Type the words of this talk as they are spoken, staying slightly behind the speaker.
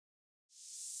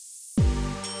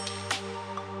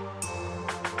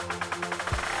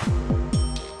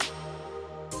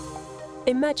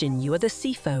Imagine you are the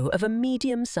CFO of a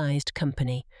medium-sized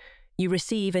company. You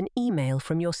receive an email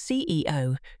from your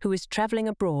CEO who is traveling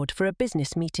abroad for a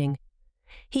business meeting.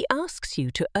 He asks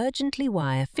you to urgently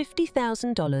wire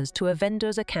 $50,000 to a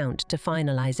vendor's account to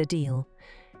finalize a deal.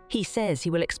 He says he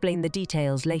will explain the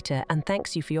details later and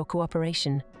thanks you for your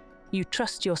cooperation. You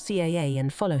trust your CAA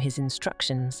and follow his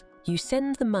instructions. You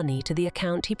send the money to the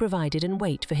account he provided and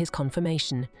wait for his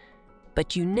confirmation.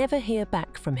 But you never hear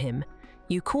back from him.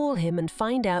 You call him and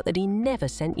find out that he never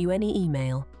sent you any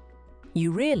email.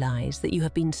 You realize that you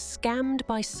have been scammed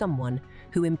by someone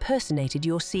who impersonated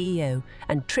your CEO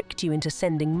and tricked you into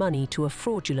sending money to a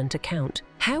fraudulent account.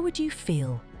 How would you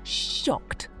feel?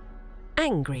 Shocked?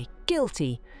 Angry?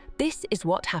 Guilty? This is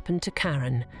what happened to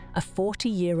Karen, a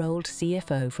 40-year-old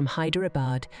CFO from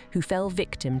Hyderabad who fell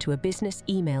victim to a business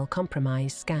email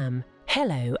compromise scam.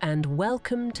 Hello and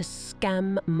welcome to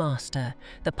Scam Master,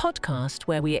 the podcast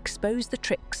where we expose the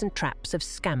tricks and traps of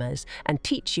scammers and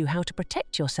teach you how to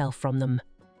protect yourself from them.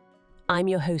 I'm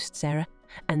your host, Sarah,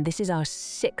 and this is our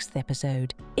 6th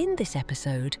episode. In this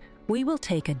episode, we will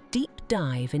take a deep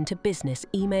dive into business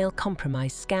email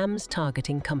compromise scams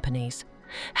targeting companies,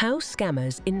 how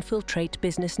scammers infiltrate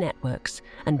business networks,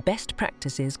 and best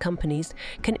practices companies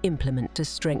can implement to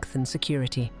strengthen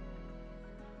security.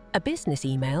 A business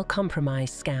email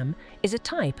compromise scam is a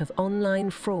type of online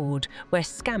fraud where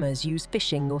scammers use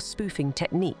phishing or spoofing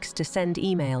techniques to send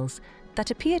emails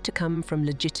that appear to come from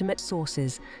legitimate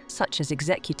sources such as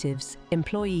executives,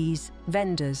 employees,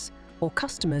 vendors, or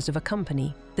customers of a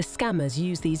company. The scammers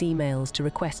use these emails to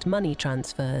request money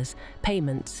transfers,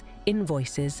 payments,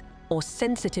 invoices, or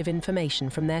sensitive information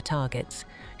from their targets,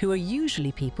 who are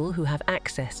usually people who have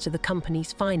access to the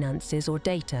company's finances or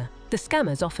data. The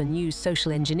scammers often use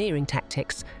social engineering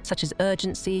tactics such as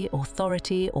urgency,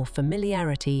 authority, or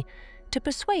familiarity to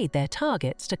persuade their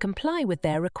targets to comply with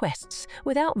their requests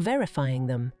without verifying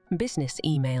them. Business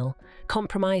email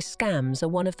compromise scams are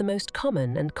one of the most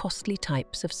common and costly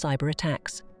types of cyber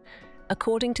attacks.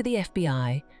 According to the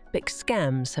FBI, big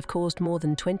scams have caused more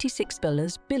than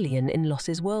 $26 billion in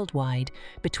losses worldwide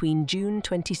between June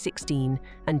 2016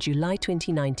 and July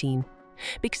 2019.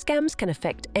 Big scams can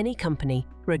affect any company,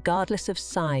 regardless of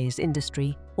size,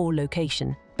 industry, or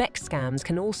location. Big scams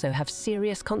can also have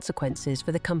serious consequences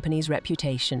for the company's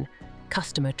reputation,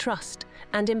 customer trust,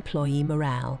 and employee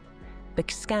morale. Big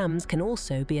scams can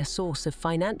also be a source of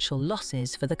financial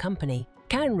losses for the company.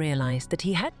 Karen realized that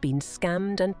he had been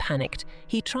scammed and panicked.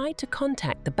 He tried to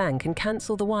contact the bank and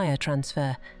cancel the wire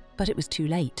transfer, but it was too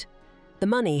late. The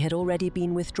money had already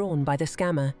been withdrawn by the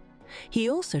scammer. He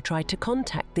also tried to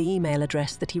contact the email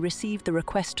address that he received the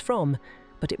request from,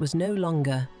 but it was no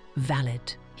longer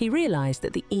valid. He realized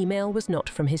that the email was not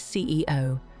from his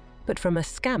CEO, but from a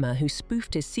scammer who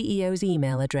spoofed his CEO's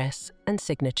email address and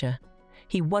signature.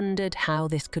 He wondered how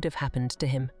this could have happened to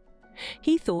him.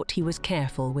 He thought he was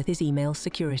careful with his email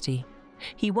security.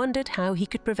 He wondered how he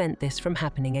could prevent this from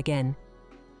happening again.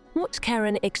 What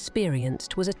Karen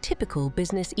experienced was a typical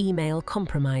business email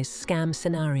compromise scam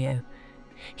scenario.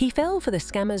 He fell for the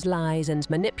scammer's lies and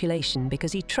manipulation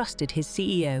because he trusted his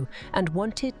CEO and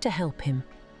wanted to help him.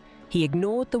 He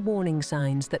ignored the warning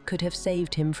signs that could have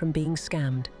saved him from being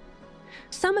scammed.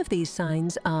 Some of these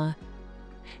signs are: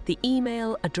 the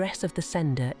email address of the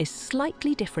sender is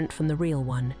slightly different from the real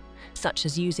one, such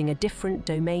as using a different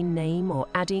domain name or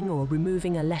adding or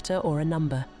removing a letter or a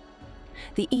number.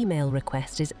 The email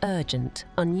request is urgent,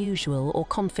 unusual, or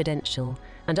confidential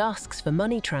and asks for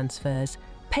money transfers,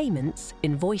 payments,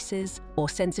 invoices, or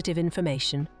sensitive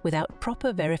information without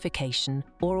proper verification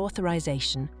or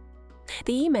authorization.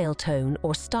 The email tone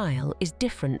or style is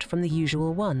different from the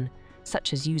usual one,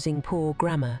 such as using poor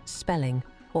grammar, spelling,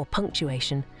 or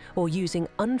punctuation, or using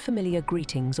unfamiliar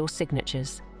greetings or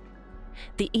signatures.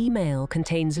 The email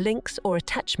contains links or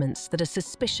attachments that are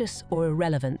suspicious or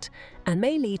irrelevant and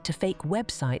may lead to fake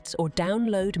websites or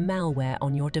download malware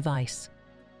on your device.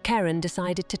 Karen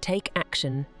decided to take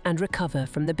action and recover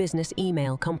from the business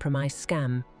email compromise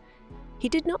scam. He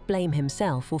did not blame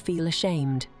himself or feel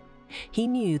ashamed. He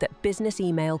knew that business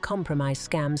email compromise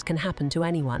scams can happen to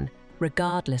anyone,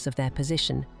 regardless of their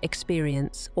position,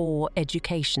 experience, or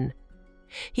education.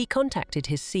 He contacted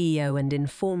his CEO and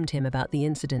informed him about the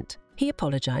incident. He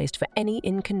apologized for any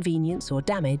inconvenience or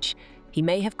damage he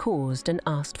may have caused and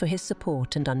asked for his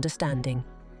support and understanding.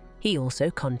 He also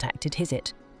contacted his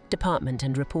IT department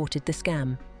and reported the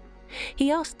scam. He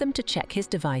asked them to check his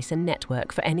device and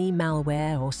network for any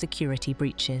malware or security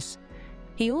breaches.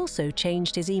 He also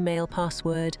changed his email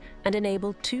password and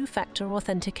enabled two-factor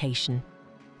authentication.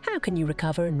 How can you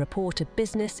recover and report a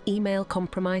business email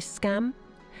compromise scam?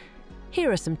 Here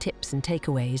are some tips and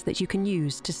takeaways that you can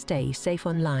use to stay safe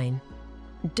online.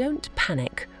 Don't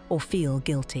panic or feel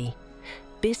guilty.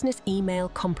 Business email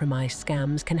compromise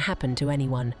scams can happen to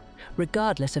anyone,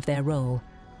 regardless of their role,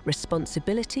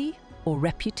 responsibility, or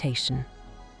reputation.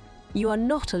 You are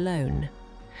not alone.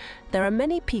 There are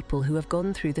many people who have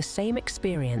gone through the same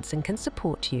experience and can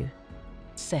support you.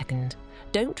 Second,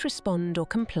 don't respond or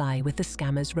comply with the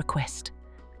scammer's request.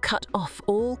 Cut off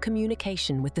all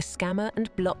communication with the scammer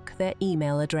and block their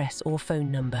email address or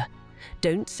phone number.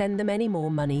 Don't send them any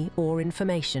more money or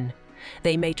information.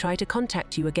 They may try to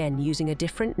contact you again using a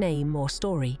different name or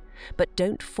story, but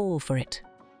don't fall for it.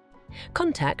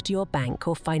 Contact your bank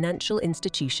or financial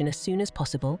institution as soon as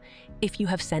possible if you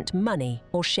have sent money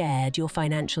or shared your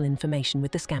financial information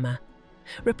with the scammer.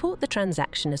 Report the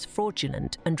transaction as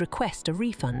fraudulent and request a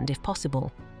refund if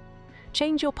possible.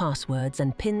 Change your passwords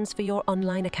and PINs for your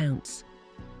online accounts.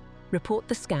 Report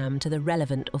the scam to the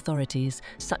relevant authorities,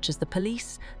 such as the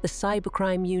police, the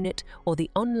cybercrime unit, or the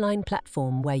online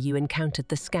platform where you encountered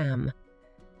the scam.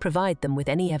 Provide them with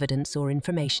any evidence or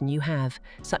information you have,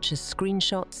 such as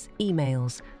screenshots,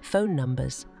 emails, phone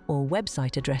numbers, or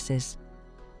website addresses.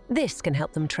 This can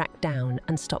help them track down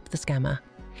and stop the scammer.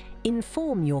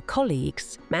 Inform your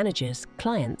colleagues, managers,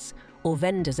 clients, or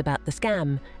vendors about the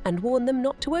scam and warn them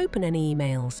not to open any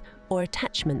emails or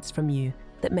attachments from you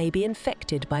that may be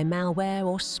infected by malware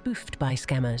or spoofed by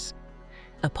scammers.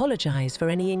 Apologize for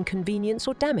any inconvenience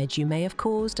or damage you may have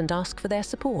caused and ask for their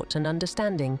support and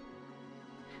understanding.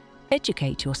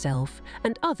 Educate yourself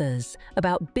and others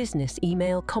about business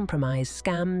email compromise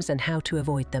scams and how to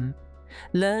avoid them.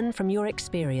 Learn from your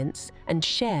experience and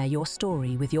share your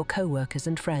story with your coworkers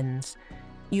and friends.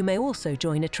 You may also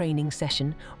join a training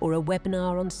session or a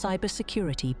webinar on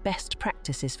cybersecurity best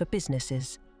practices for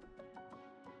businesses.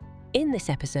 In this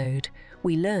episode,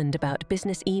 we learned about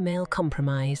business email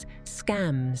compromise,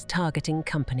 scams targeting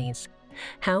companies,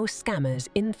 how scammers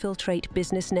infiltrate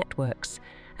business networks,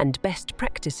 and best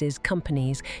practices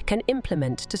companies can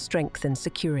implement to strengthen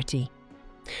security.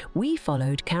 We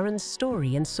followed Karan's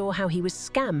story and saw how he was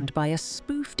scammed by a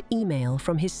spoofed email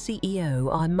from his CEO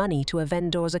on money to a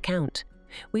vendor's account.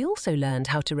 We also learned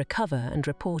how to recover and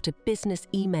report a business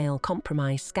email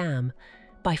compromise scam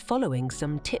by following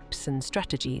some tips and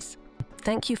strategies.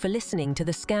 Thank you for listening to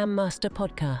the Scam Master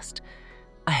podcast.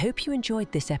 I hope you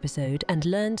enjoyed this episode and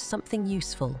learned something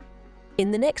useful.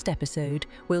 In the next episode,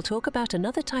 we'll talk about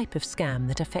another type of scam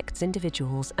that affects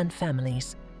individuals and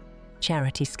families.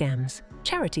 Charity scams.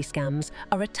 Charity scams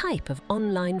are a type of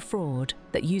online fraud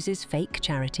that uses fake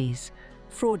charities,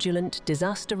 fraudulent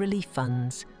disaster relief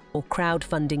funds, or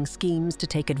crowdfunding schemes to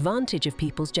take advantage of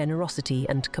people's generosity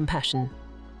and compassion.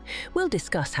 We'll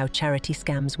discuss how charity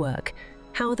scams work,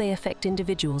 how they affect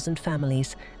individuals and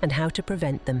families, and how to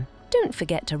prevent them. Don't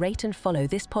forget to rate and follow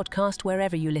this podcast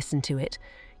wherever you listen to it.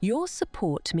 Your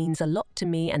support means a lot to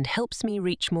me and helps me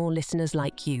reach more listeners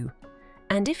like you.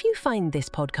 And if you find this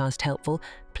podcast helpful,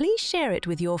 please share it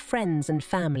with your friends and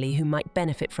family who might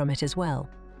benefit from it as well.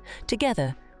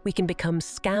 Together, we can become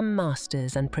scam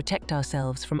masters and protect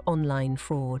ourselves from online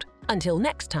fraud. Until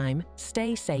next time,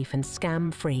 stay safe and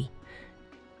scam-free.